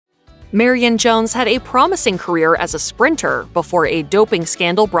Marion Jones had a promising career as a sprinter before a doping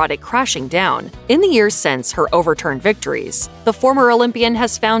scandal brought it crashing down. In the years since her overturned victories, the former Olympian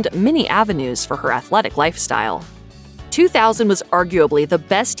has found many avenues for her athletic lifestyle. 2000 was arguably the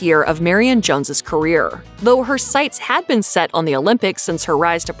best year of Marion Jones's career. Though her sights had been set on the Olympics since her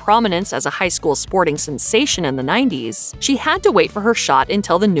rise to prominence as a high school sporting sensation in the 90s, she had to wait for her shot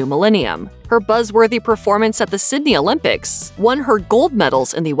until the new millennium. Her buzzworthy performance at the Sydney Olympics won her gold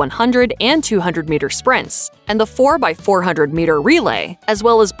medals in the 100 and 200-meter sprints and the 4x400-meter relay, as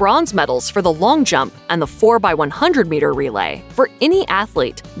well as bronze medals for the long jump and the 4x100-meter relay. For any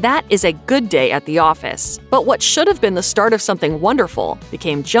athlete, that is a good day at the office. But what should have been the start of something wonderful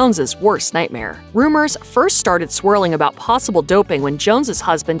became Jones's worst nightmare. Rumors first started swirling about possible doping when Jones's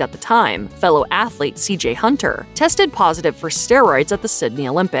husband at the time, fellow athlete C.J. Hunter, tested positive for steroids at the Sydney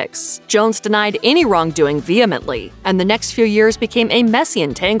Olympics. Jones denied any wrongdoing vehemently, and the next few years became a messy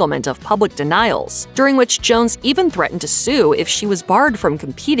entanglement of public denials, during which Jones even threatened to sue if she was barred from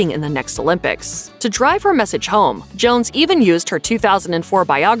competing in the next Olympics. To drive her message home, Jones even used her 2004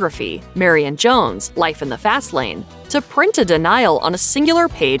 biography, Marion Jones: Life in the Fast Lane, to print a denial on a singular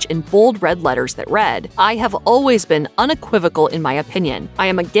page in bold red letters that read, "I have always been unequivocal in my opinion. I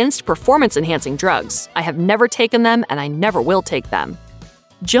am against performance-enhancing drugs. I have never taken them and I never will take them."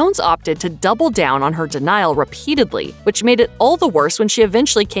 Jones opted to double down on her denial repeatedly, which made it all the worse when she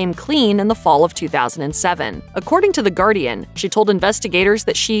eventually came clean in the fall of 2007. According to The Guardian, she told investigators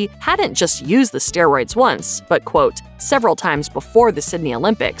that she hadn't just used the steroids once, but, quote, several times before the Sydney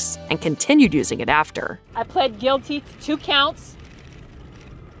Olympics, and continued using it after. I pled guilty to 2 counts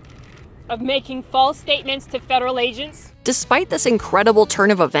of making false statements to federal agents. Despite this incredible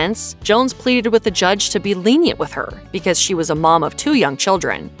turn of events, Jones pleaded with the judge to be lenient with her because she was a mom of 2 young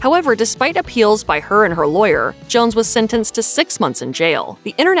children. However, despite appeals by her and her lawyer, Jones was sentenced to 6 months in jail.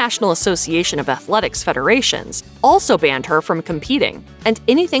 The International Association of Athletics Federations also banned her from competing, and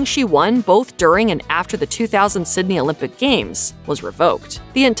anything she won both during and after the 2000 Sydney Olympic Games was revoked.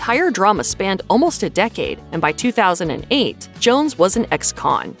 The entire drama spanned almost a decade, and by 2008, Jones was an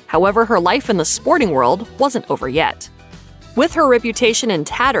ex-con. However, her life in the sporting world wasn't over yet. With her reputation in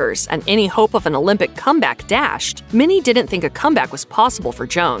tatters and any hope of an Olympic comeback dashed, many didn't think a comeback was possible for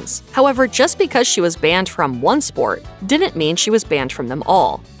Jones. However, just because she was banned from one sport didn't mean she was banned from them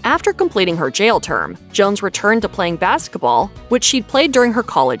all. After completing her jail term, Jones returned to playing basketball, which she'd played during her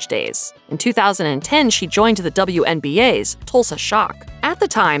college days. In 2010, she joined the WNBA's Tulsa Shock. At the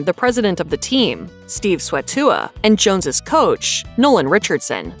time, the president of the team, Steve Swetua, and Jones's coach, Nolan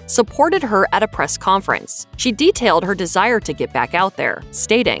Richardson, supported her at a press conference. She detailed her desire to get back out there,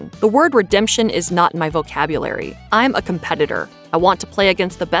 stating, "The word redemption is not in my vocabulary. I'm a competitor. I want to play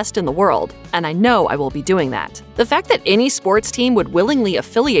against the best in the world, and I know I will be doing that." The fact that any sports team would willingly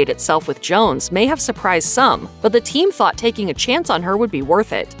affiliate itself with Jones may have surprised some, but the team thought taking a chance on her would be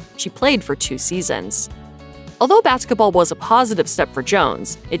worth it. She played for 2 seasons. Although basketball was a positive step for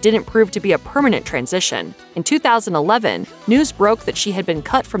Jones, it didn't prove to be a permanent transition. In 2011, news broke that she had been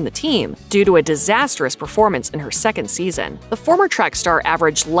cut from the team due to a disastrous performance in her second season. The former track star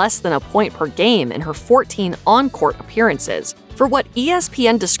averaged less than a point per game in her 14 on-court appearances, for what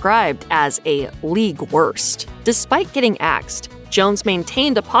ESPN described as a league worst. Despite getting axed, Jones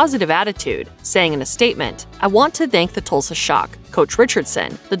maintained a positive attitude, saying in a statement, "I want to thank the Tulsa Shock, Coach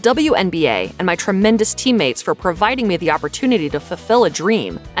Richardson, the WNBA, and my tremendous teammates for providing me the opportunity to fulfill a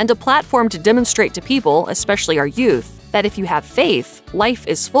dream and a platform to demonstrate to people, especially our youth, that if you have faith, life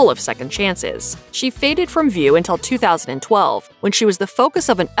is full of second chances." She faded from view until 2012, when she was the focus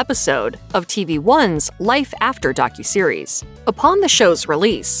of an episode of TV1's Life After docuseries. Upon the show's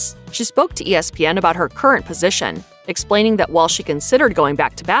release, she spoke to ESPN about her current position, explaining that while she considered going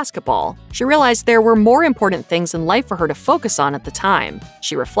back to basketball, she realized there were more important things in life for her to focus on at the time.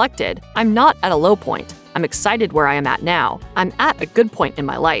 She reflected, "I'm not at a low point. I'm excited where I am at now. I'm at a good point in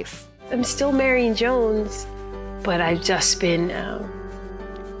my life." I'm still Marion Jones, but I've just been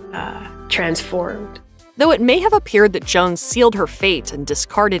transformed. Though it may have appeared that Jones sealed her fate and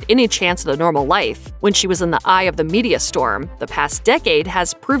discarded any chance at a normal life when she was in the eye of the media storm, the past decade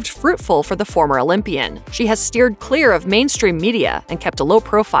has proved fruitful for the former Olympian. She has steered clear of mainstream media and kept a low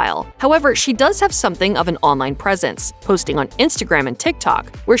profile. However, she does have something of an online presence, posting on Instagram and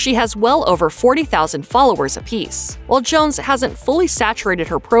TikTok, where she has well over 40,000 followers apiece. While Jones hasn't fully saturated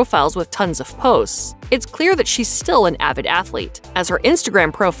her profiles with tons of posts, it's clear that she's still an avid athlete, as her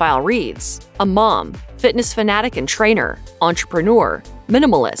Instagram profile reads, "A mom, fitness fanatic and trainer, entrepreneur,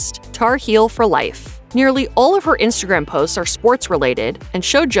 minimalist, Tar Heel for life." Nearly all of her Instagram posts are sports-related and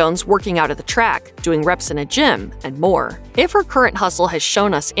show Jones working out at the track, doing reps in a gym, and more. If her current hustle has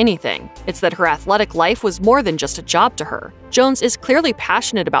shown us anything, it's that her athletic life was more than just a job to her. Jones is clearly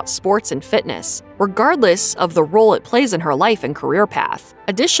passionate about sports and fitness, regardless of the role it plays in her life and career path.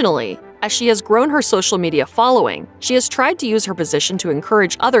 Additionally, as she has grown her social media following, she has tried to use her position to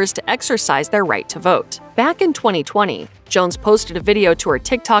encourage others to exercise their right to vote. Back in 2020, Jones posted a video to her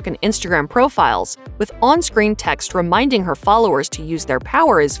TikTok and Instagram profiles with on-screen text reminding her followers to use their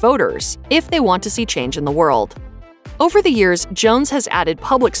power as voters if they want to see change in the world. Over the years, Jones has added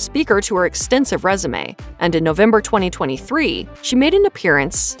public speaker to her extensive resume, and in November 2023, she made an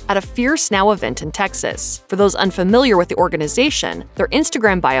appearance at a Fierce Now event in Texas. For those unfamiliar with the organization, their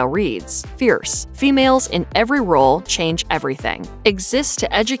Instagram bio reads, "Fierce, females in every role change everything. Exists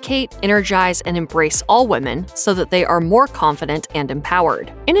to educate, energize, and embrace all women so that they are more confident and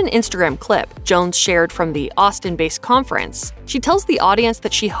empowered." In an Instagram clip Jones shared from the Austin-based conference, she tells the audience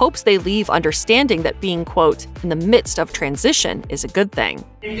that she hopes they leave understanding that being, quote, in the midst of transition is a good thing.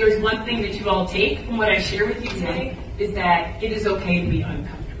 If there's one thing that you all take from what I share with you today, is that it is okay to be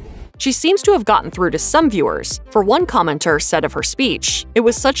uncomfortable. She seems to have gotten through to some viewers. For one commenter said of her speech, "It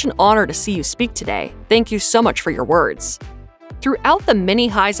was such an honor to see you speak today. Thank you so much for your words." Throughout the many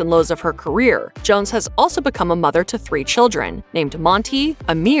highs and lows of her career, Jones has also become a mother to 3 children, named Monty,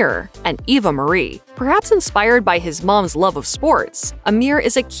 Amir, and Eva Marie. Perhaps inspired by his mom's love of sports, Amir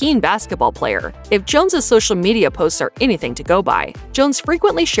is a keen basketball player. If Jones's social media posts are anything to go by, Jones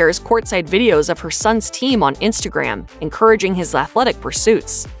frequently shares courtside videos of her son's team on Instagram, encouraging his athletic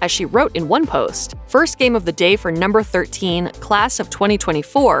pursuits. As she wrote in one post, "First game of the day for number 13, class of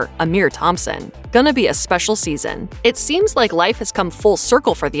 2024, Amir Thompson. Gonna be a special season." It seems like life has come full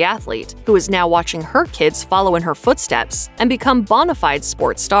circle for the athlete, who is now watching her kids follow in her footsteps and become bona fide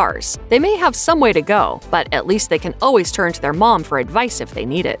sports stars. They may have some way to go, but at least they can always turn to their mom for advice if they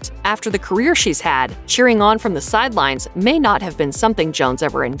need it. After the career she's had, cheering on from the sidelines may not have been something Jones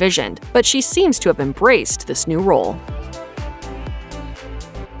ever envisioned, but she seems to have embraced this new role.